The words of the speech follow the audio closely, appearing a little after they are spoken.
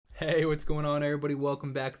Hey, what's going on, everybody?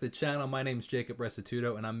 Welcome back to the channel. My name is Jacob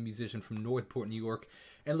Restituto, and I'm a musician from Northport, New York.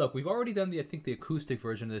 And look, we've already done the acoustic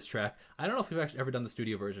version of this track. I don't know if we've actually ever done the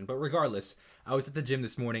studio version, but regardless, I was at the gym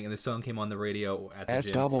this morning, and the song came on the radio at the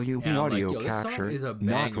gym. SWB audio like, capture, this song is a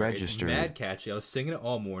banger. not registered. It's mad catchy. I was singing it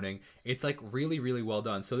all morning. It's like really, really well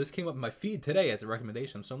done. So this came up in my feed today as a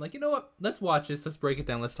recommendation. So I'm like, you know what? Let's watch this. Let's break it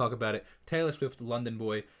down. Let's talk about it. Taylor Swift, London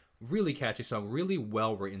Boy. Really catchy song, really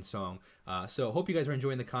well-written song. So hope you guys are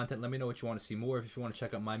enjoying the content. Let me know what you want to see more. If you want to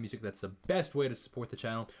check out my music, that's the best way to support the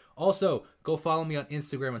channel. Also, go follow me on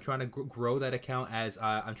Instagram. I'm trying to grow that account as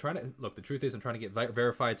I'm trying to... Look, the truth is I'm trying to get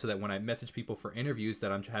verified so that when I message people for interviews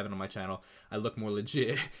that I'm having on my channel, I look more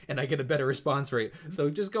legit and I get a better response rate.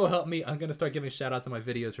 So just go help me. I'm going to start giving shout-outs on my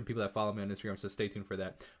videos for people that follow me on Instagram, so stay tuned for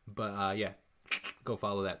that. But yeah, go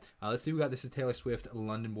follow that. Let's see what we got. This is Taylor Swift,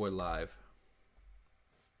 London Boy Live.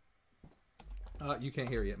 You can't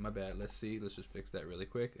hear yet, my bad. Let's see. Let's just fix that really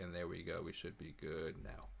quick. And there we go. We should be good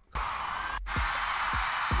now. We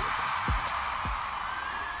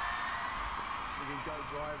can go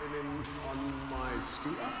driving in on my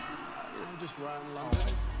scooter. Just around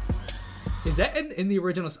London. Is that in the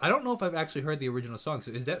original? I don't know if I've actually heard the original song. So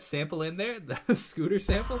is that sample in there? The scooter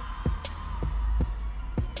sample?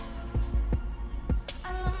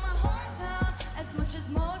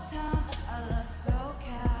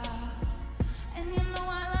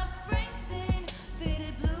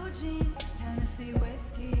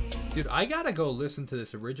 Dude, I gotta go listen to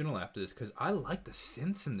this original after this because I like the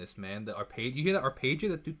synths in this, man. The arpeggio, you hear that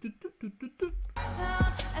arpeggio? That do, do, do, do, do, do. You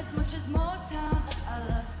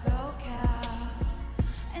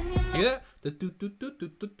hear that? The do, do, do, do,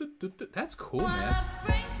 do, do, do, do. That's cool, man.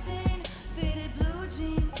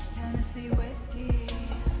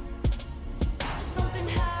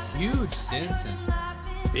 Huge synths and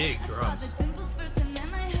big drums.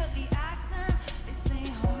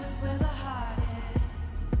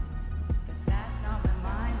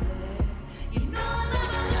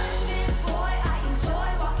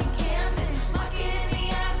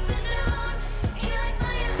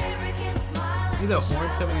 See the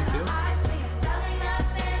horns coming in too?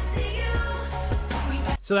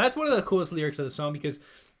 So that's one of the coolest lyrics of the song because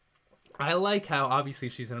I like how obviously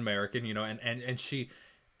she's an American, you know, and she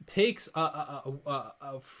takes a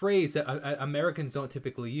phrase that Americans don't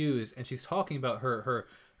typically use, and she's talking about her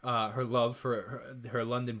love for her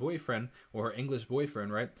London boyfriend or her English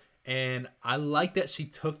boyfriend, right? And I like that she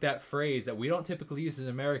took that phrase that we don't typically use as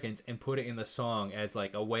Americans and put it in the song as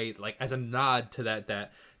like a way, like as a nod to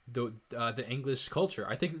the English culture.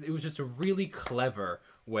 I think it was just a really clever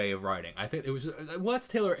way of writing. I think it was, well, that's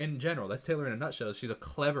Taylor in general. That's Taylor in a nutshell. She's a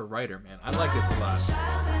clever writer, man. I like this a lot.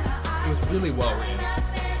 It was really well written.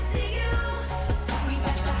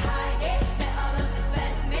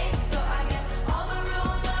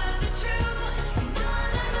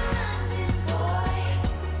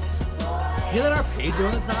 You hear that arpeggio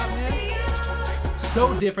on the top, man?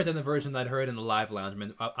 So different than the version that I'd heard in the live lounge.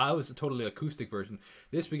 Man, I was a totally acoustic version.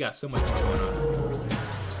 This, we got so much more going on.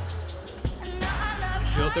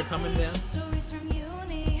 Filter coming down.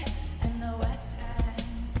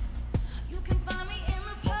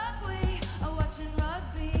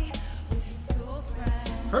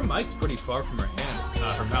 Her mic's pretty far from her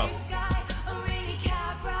hand, her mouth.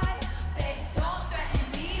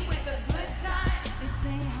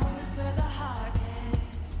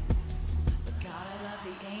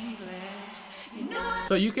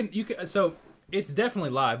 So it's definitely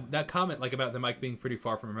live. That comment like about the mic being pretty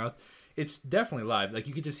far from her mouth, it's definitely live. Like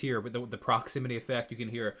you could just hear with the proximity effect. You can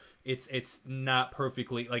hear it's not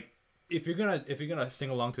perfectly like if you're gonna sing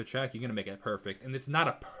along to a track, you're gonna make it perfect, and it's not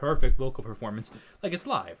a perfect vocal performance. Like it's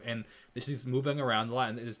live, and she's moving around a lot,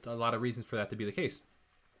 and there's a lot of reasons for that to be the case.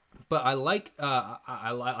 But I like,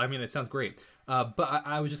 I mean, it sounds great. But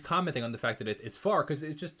I was just commenting on the fact that it's far because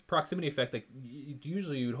it's just proximity effect. Like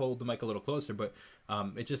usually you'd hold the mic a little closer, but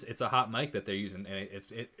it's a hot mic that they're using, and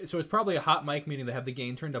so it's probably a hot mic, meaning they have the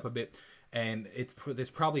gain turned up a bit, and it's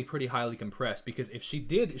probably pretty highly compressed because if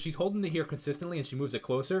she's holding it here consistently and she moves it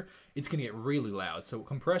closer, it's gonna get really loud. So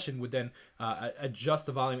compression would then adjust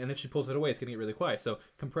the volume, and if she pulls it away, it's gonna get really quiet. So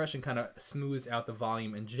compression kind of smooths out the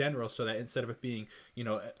volume in general, so that instead of it being, you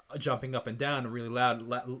know, jumping up and down really loud,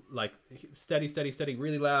 like steady,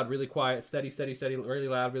 really loud, really quiet, steady, really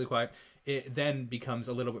loud, really quiet, it then becomes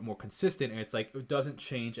a little bit more consistent, and it's like it doesn't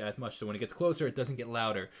change as much. So when it gets closer, it doesn't get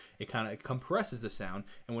louder. It kind of compresses the sound,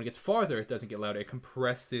 and when it gets farther, it doesn't get louder. It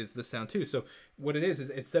compresses the sound too. So what it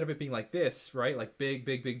is instead of it being like this, right, like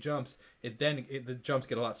big jumps, the jumps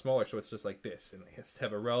get a lot smaller. So it's just like this, and it has to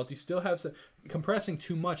have a relative. You still have some compressing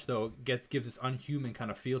too much though. Gives this unhuman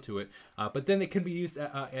kind of feel to it. But then it can be used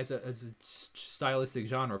as a stylistic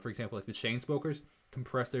genre. For example, like the Chainsmokers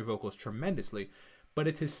compress their vocals tremendously. But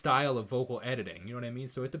it's his style of vocal editing, you know what I mean?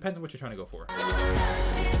 So it depends on what you're trying to go for.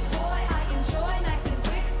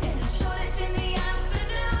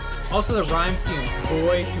 Also, the rhyme scheme,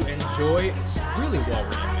 boy to enjoy, really well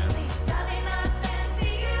written, man.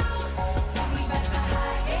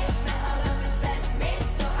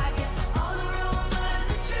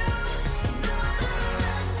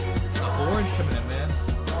 The horns coming in, man.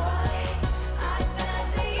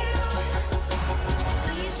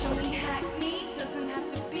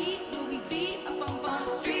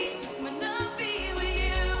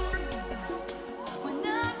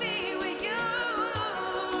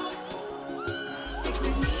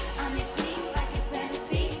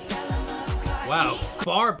 Wow,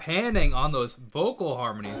 far panning on those vocal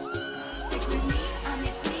harmonies.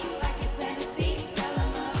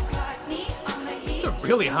 It's a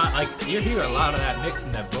really hot, like, you hear a lot of that mix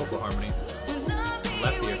in that vocal harmony.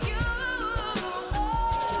 Left ear.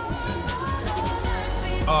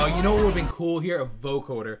 Oh, you know what would have been cool here? A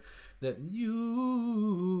vocoder. That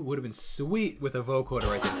you would have been sweet with a vocoder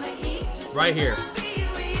right there. Right here.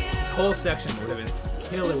 This whole section would have been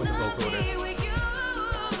killer with a vocoder.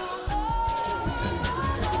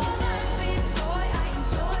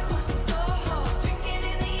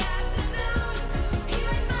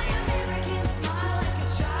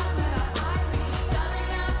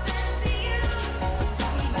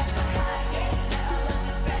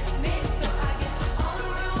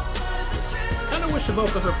 Wish the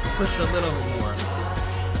vocals were pushed a little bit more.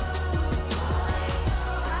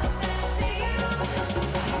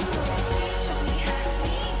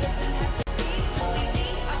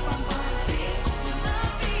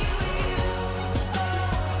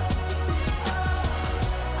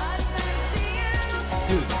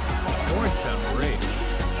 Dude, the horns sound great.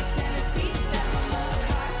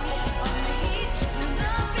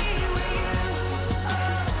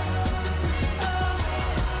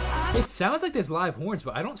 It sounds like there's live horns,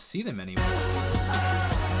 but I don't see them anymore.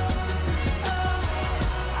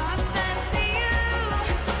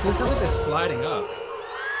 It sounds like they're sliding up.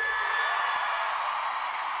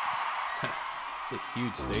 It's a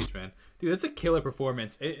huge stage, man. Dude, that's a killer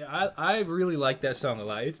performance. I really like that song a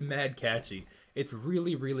lot. It's mad catchy. It's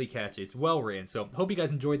really, really catchy. It's well written. So hope you guys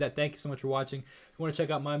enjoyed that. Thank you so much for watching. If you want to check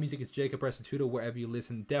out my music, it's Jacob Restituto wherever you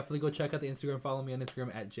listen. Definitely go check out the Instagram. Follow me on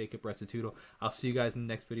Instagram at Jacob Restituto. I'll see you guys in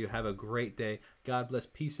the next video. Have a great day. God bless.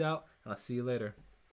 Peace out. And I'll see you later.